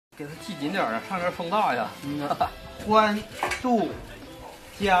给它系紧点啊，上面风大呀。欢度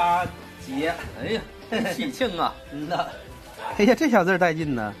佳节，哎呀，喜庆啊！哎呀，这小字带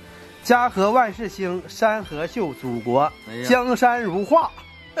劲呢。家和万事兴，山河秀祖国，江山如画。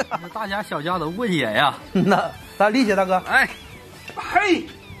大家小家都过节呀。咱理解大哥。哎，嘿，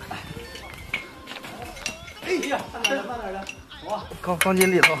哎呀，慢点的。哇，钢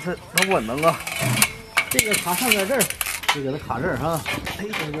筋里头是它稳当啊。这个卡上在这儿，就给它卡这儿哈。哎，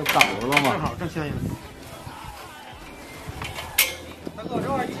这就搞着了嘛。正好正相应。大哥，这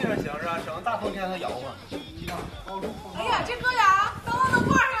玩意儿系上行是吧？省得大风天它摇嘛。哎呀，这哥俩灯笼都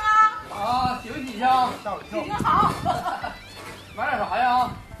挂上了。啊，有几箱？吓我一跳。已经好。买点啥呀？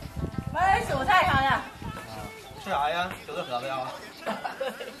买点韭菜啥的。吃啥呀？韭菜盒子呀？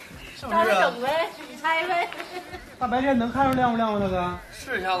是不让是？他整呗，你猜呗。大白天能看出亮不亮吗，大哥？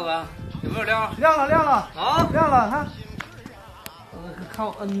试一下子呗，有没有亮？亮了啊！亮了，看，看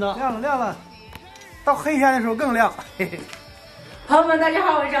我摁的。亮了。到黑天的时候更亮。嘿嘿。朋友们，大家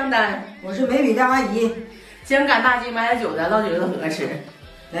好，我是张丹，我是美美的阿姨。今天赶大集买点韭菜，烙韭菜盒吃。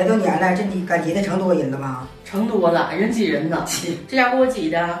来都年了，这你赶集的成多人了吧？成多了，人挤人呢。这家给我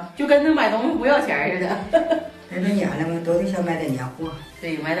挤的，就跟那买东西不要钱似的。人都年了嘛，都得想买点年货。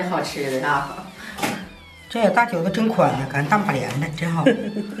对，买点好吃的啊。这大韭菜真宽呢，赶大马莲的，真好。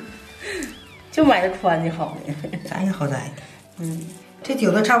就买的宽的好的，咱也好栽。这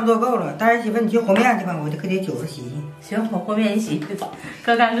韭菜差不多够了。大儿媳妇，你去和面去吧，我就给这韭菜洗洗。行，我和面一起，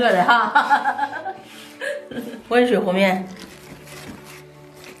各干各的哈。温水和面。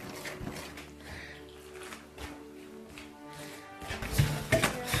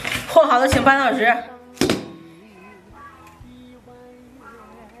和好了，请半小时。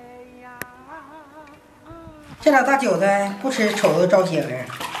这俩大韭菜不吃瞅着招血味，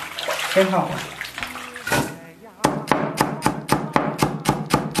真好啊！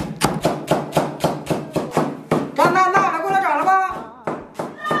张大还过来找了吧？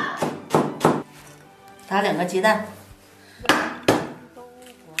打2个鸡蛋。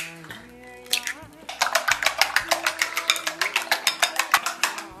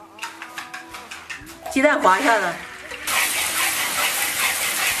鸡蛋划一下子，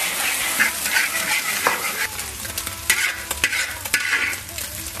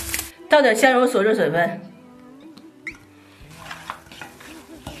倒点香油锁住水分，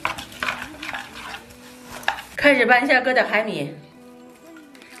开始拌馅，搁点海米。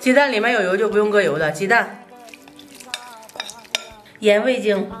鸡蛋里面有油就不用搁油了。鸡蛋、盐、味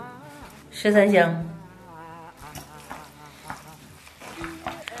精、13香。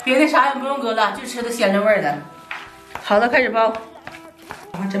别的啥也不用搁了，就吃的鲜着味儿的。好了，开始包。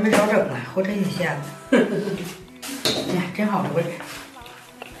啊，真没少整了，或者也馅了。哎呀，真好味儿。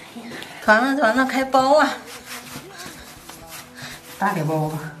团子，开包啊！大点包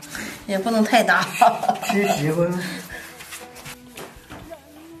吧，也不能太大。吃实惠吗？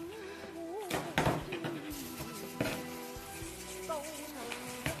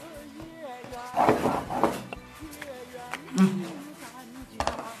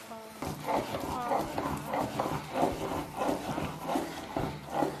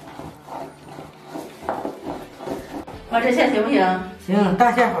妈，这馅行不行？行，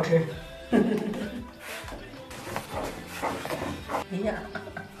大馅好吃。哎呀，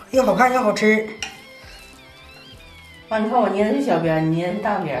又好看又好吃。妈，你看我捏的是小边儿，你捏的是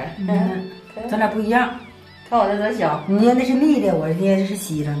大边儿。咱俩不一样。看我这多小。你捏的是密的，我捏的是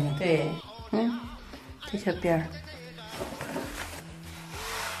稀上的。对，这小边儿。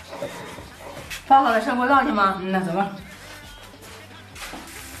包好了，上锅烙去吗？那走吧。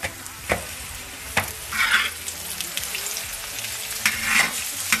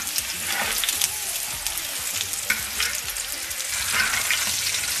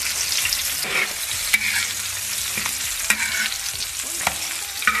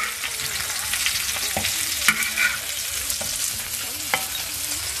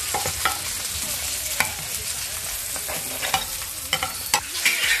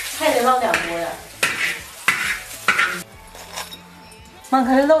还得烙2锅呀。妈，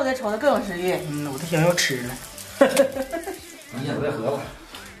可是烙的瞅着更有食欲。我都想要吃了。你也别合吧。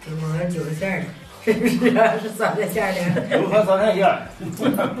这抹上韭菜馅儿的，是不是啊？是酸菜馅儿的。油和酸菜馅儿。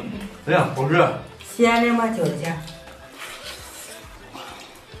哎呀，好吃。鲜的吗？韭菜馅儿。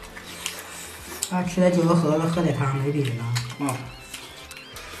啊，吃点韭菜盒子，喝点汤没比这个。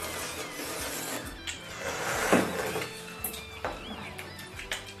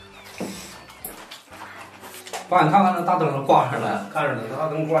爸，你看看那大灯笼挂上了，看着呢，大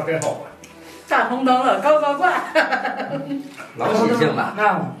灯挂真好啊！大红灯笼高高挂，老喜庆了。那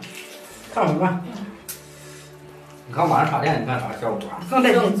看我吧。你看网上插电，你看啥效果？更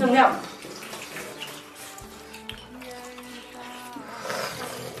带劲，增量。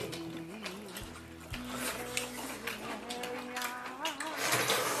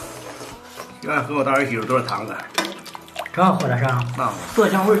原来和我大儿媳妇都是堂哥，正好喝得上，啊，色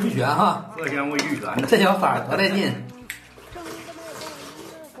香味俱全哈，色香味俱全。这小色多带劲。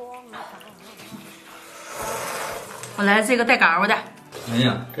我来这个带杆的。哎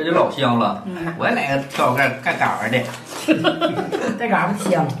呀，这就老香了。我也来个挑个盖杆儿的。带嘎巴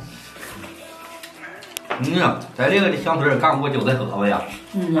香。呀，在这个香水干不过韭菜盒子呀。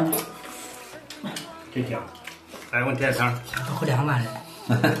真香。来，我添汤。都喝2碗了。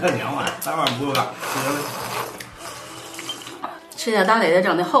2碗，3碗不够干。吃点大磊的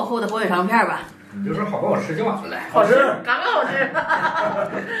整的厚厚的火腿肠片吧。你就说好不好吃就完了。好吃，刚刚好吃。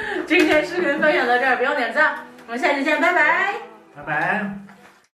今天视频分享到这儿，别忘点赞，我们下期见，拜拜。拜拜。